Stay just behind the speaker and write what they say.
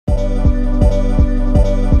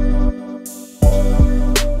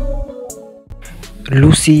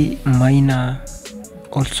Lucy Maina,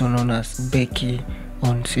 also known as Becky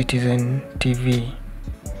on Citizen TV.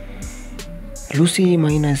 Lucy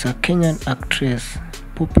Maina is a Kenyan actress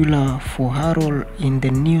popular for her role in the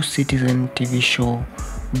new Citizen TV show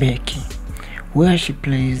Becky, where she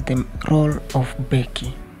plays the role of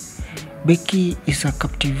Becky. Becky is a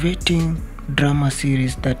captivating drama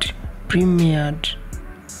series that premiered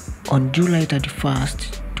on July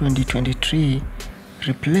 31st, 2023,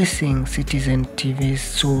 replacing Citizen TV's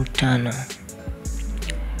Soul Turner.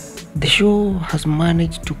 The show has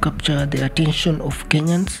managed to capture the attention of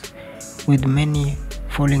Kenyans, with many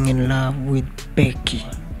falling in love with Becky.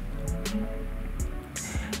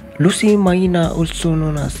 Lucy Maina, also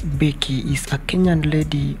known as Becky, is a Kenyan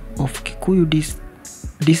lady of Kikuyu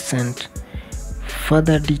descent.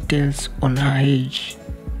 Further details on her age,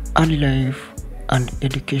 early life, and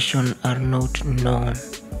education are not known.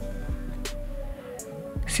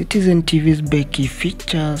 Citizen TV's Becky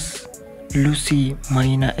features Lucy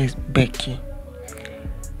Maina as Becky,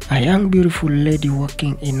 a young beautiful lady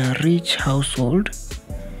working in a rich household.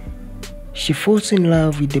 She falls in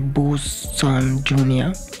love with the boss' son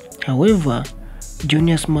Junior. However,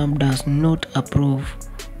 Junior's mom does not approve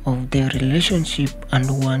of their relationship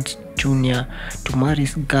and wants Junior to marry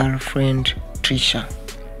his girlfriend Trisha.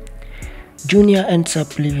 Junior ends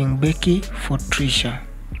up leaving Becky for Trisha,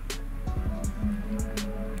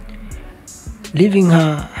 leaving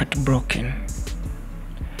her heartbroken.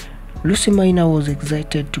 Lucy Maina was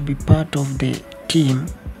excited to be part of the team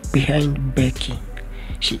behind Becky.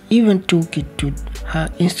 She even took it to her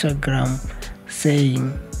Instagram,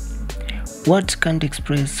 saying, "Words can't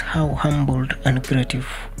express how humbled and grateful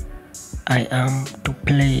I am to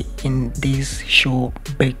play in this show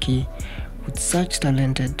Becky, with such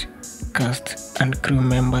talented cast and crew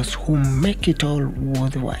members who make it all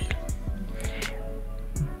worthwhile.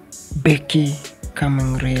 Becky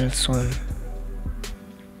coming real soon."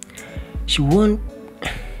 She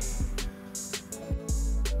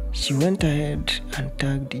went ahead and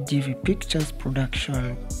tagged GV Pictures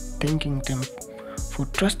Production, thanking them for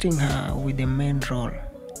trusting her with the main role.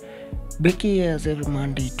 Becky airs every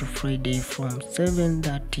Monday to Friday from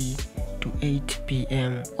 7:30 to 8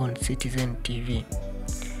 p.m. on Citizen TV.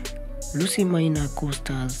 Lucy Maina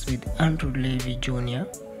co-stars with Andrew Levy Jr.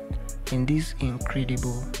 in this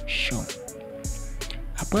incredible show.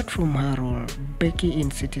 Apart from her role, Becky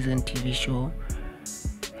in Citizen TV show,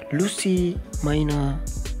 Lucy Maina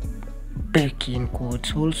Becky in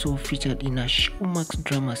quotes also featured in a Showmax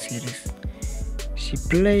drama series. She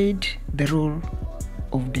played the role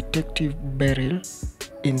of Detective Beryl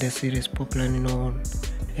in the series popularly known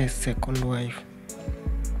as Second Wife.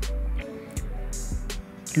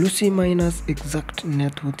 Lucy Maina's exact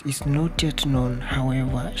net worth is not yet known.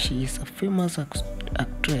 However, she is a famous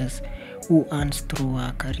actress who earns through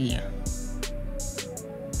her career.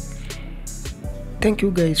 Thank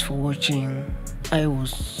you guys for watching. I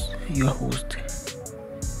was your host,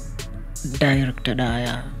 Director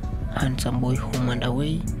Daya, handsome boy home and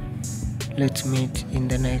away. Let's meet in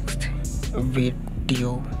the next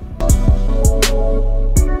video.